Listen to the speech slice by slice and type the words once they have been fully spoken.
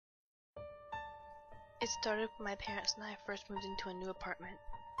It started when my parents and I first moved into a new apartment.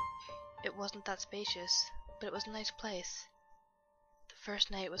 It wasn't that spacious, but it was a nice place. The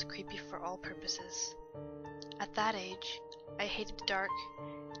first night was creepy for all purposes. At that age, I hated the dark,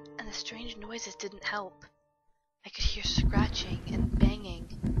 and the strange noises didn't help. I could hear scratching and banging.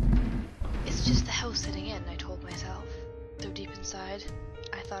 It's just the house sitting in, I told myself, though deep inside,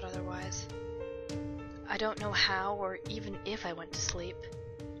 I thought otherwise. I don't know how or even if I went to sleep,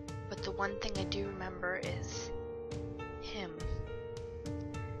 but the one thing I do remember is him.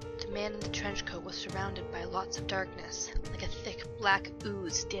 The man in the trench coat was surrounded by lots of darkness, like a thick black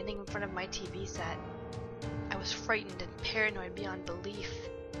ooze standing in front of my TV set. I was frightened and paranoid beyond belief.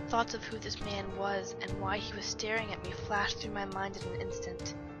 Thoughts of who this man was and why he was staring at me flashed through my mind in an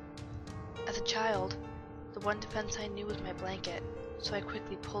instant. As a child, the one defense I knew was my blanket, so I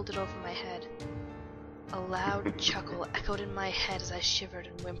quickly pulled it over my head. A loud chuckle echoed in my head as I shivered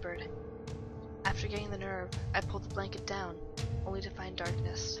and whimpered. After getting the nerve, I pulled the blanket down, only to find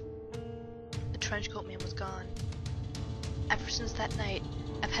darkness. The trenchcoat man was gone. Ever since that night,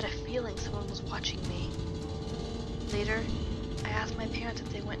 I've had a feeling someone was watching me. Later, I asked my parents if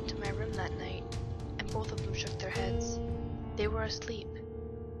they went into my room that night, and both of them shook their heads. They were asleep.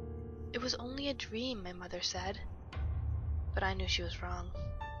 It was only a dream, my mother said. But I knew she was wrong.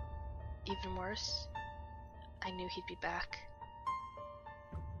 Even worse, I knew he'd be back.